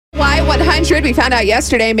Y100, we found out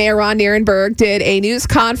yesterday Mayor Ron Nierenberg did a news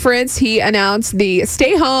conference. He announced the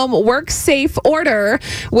Stay Home, Work Safe order,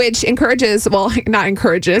 which encourages, well, not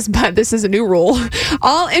encourages, but this is a new rule.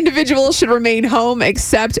 All individuals should remain home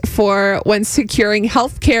except for when securing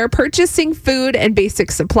health care, purchasing food and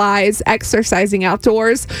basic supplies, exercising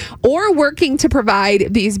outdoors, or working to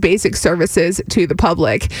provide these basic services to the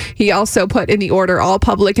public. He also put in the order all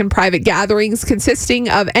public and private gatherings consisting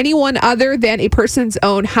of anyone other than a person's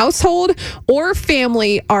own household or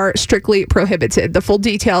family are strictly prohibited. The full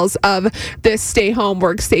details of this Stay Home,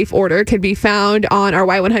 Work Safe order can be found on our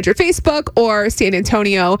Y100 Facebook or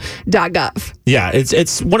sanantonio.gov. Yeah,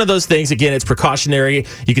 it's one of those things. Again, it's precautionary.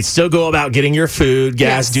 You can still go about getting your food,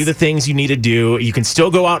 gas, do the things you need to do. You can still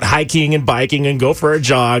go out hiking and biking and go for a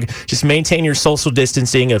jog. Just maintain your social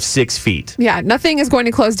distancing of 6 feet. Yeah, nothing is going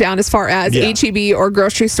to close down as far as H-E-B or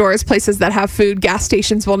grocery stores, places that have food. Gas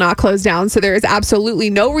stations will not close down. So there is absolutely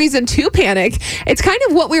no reason to panic. It's kind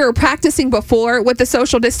of what we were practicing before with the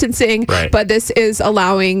social distancing, but this is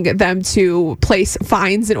allowing them to place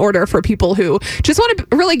fines in order for people who just want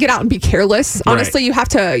to really get out and be careless. Honestly, you have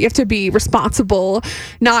to be responsible,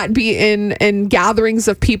 not be in gatherings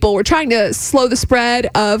of people. We're trying to slow the spread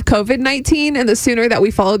of COVID-19, and the sooner that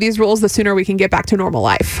we follow these rules, the sooner we can get back to normal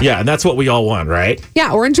life. Yeah, and that's what we all want, right?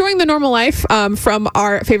 Yeah, we're enjoying the normal life from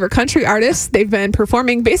our favorite country artists. They've been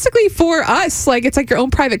performing basically for us, like it's like your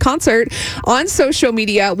own private concert on social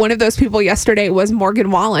media. One of those people yesterday was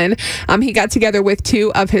Morgan Wallen. He got together with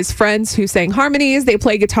two of his friends who sang harmonies. They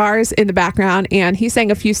play guitars in the background, and he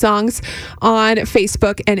sang a few songs on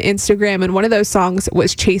Facebook and Instagram, and one of those songs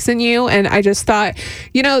was Chasing You. And I just thought,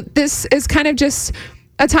 this is kind of just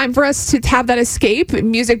a time for us to have that escape.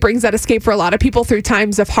 Music brings that escape for a lot of people through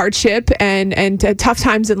times of hardship and tough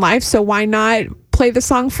times in life. So why not play the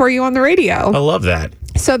song for you on the radio? I love that.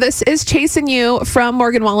 So this is Chasing You from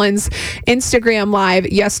Morgan Wallen's Instagram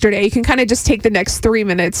Live yesterday. You can kind of just take the next 3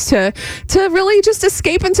 minutes to really just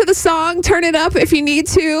escape into the song, turn it up if you need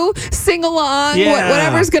to, sing along,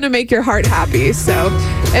 whatever's going to make your heart happy. So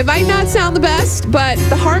it might not sound the best, but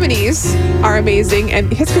the harmonies are amazing,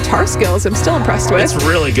 and his guitar skills I'm still impressed with. It's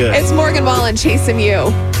really good. It's Morgan Wallen, Chasing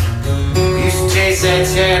You. Used to chase that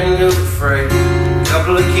Chattanooga freight,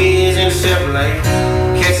 couple of kids in Chevrolet,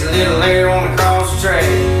 catch a little air on the cross the track,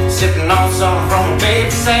 sipping on something from a baby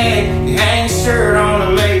sack. You hang your shirt on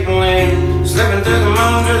a maple lane, slipping through the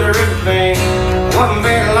moon to the river bank. Wasn't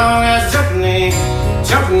very long, I was jumping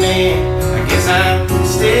in. I guess I'm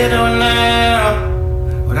still doing now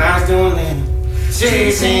what I was doing then,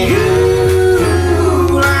 chasing you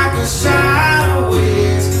like a shot of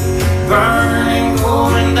whiskey, burning,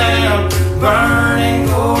 going down,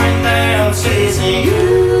 chasing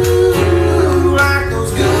you like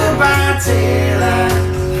those goodbye taillights.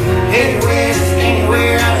 Heading west,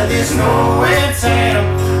 anywhere out of this nowhere town,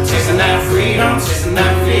 chasing that freedom, chasing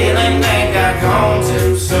that feeling that got gone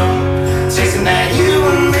too soon, chasing that you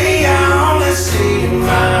and me I only see in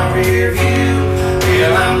my rear view.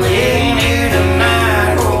 Well, I'm laying here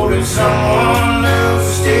tonight holding someone new,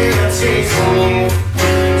 still chasing you,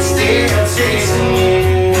 still chasing you.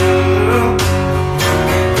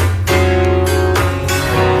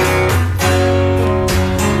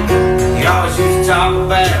 Talk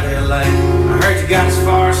about LA. I heard you got as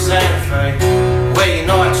far as Santa Fe.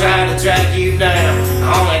 Well, I tried to track you down. I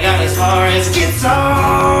only got as far as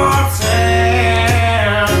Guitar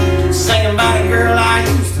Town. Singing about a girl I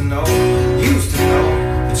used to know, but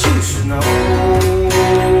you should know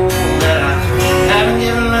that I haven't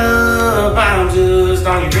given up. I'm just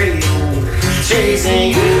on your radio, chasing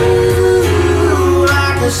you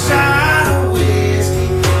like a shot of whiskey,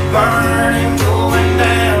 burning, going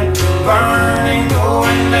down, burning,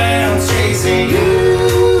 going down, chasing you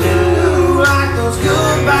like those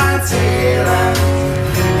goodbye taillights.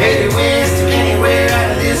 Headed west to anywhere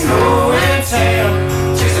out of this nowhere town,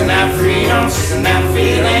 chasing that freedom, chasing that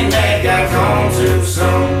feeling that got gone too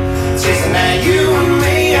soon, chasing that you and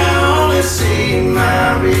me I only see in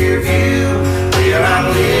my rear view. Well, I'm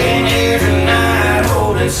laying here tonight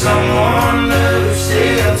holding someone new,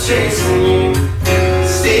 still chasing you,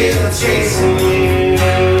 still chasing you.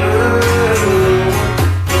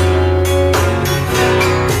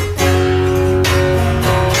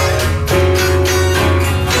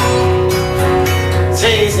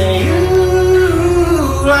 Chasing you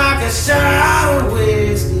like a shot of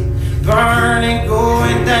whiskey, burning,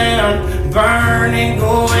 going down,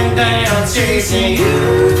 chasing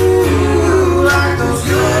you like those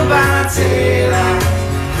goodbye taillights.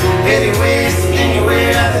 Heading west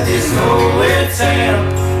anywhere out of this nowhere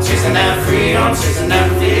town, chasing that freedom, chasing that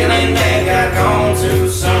feeling that got gone too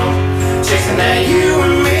soon, chasing that you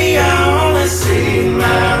and me.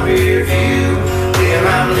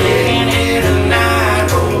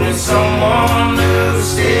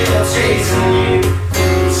 chasing you,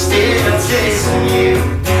 still chasing you,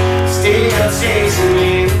 still chasing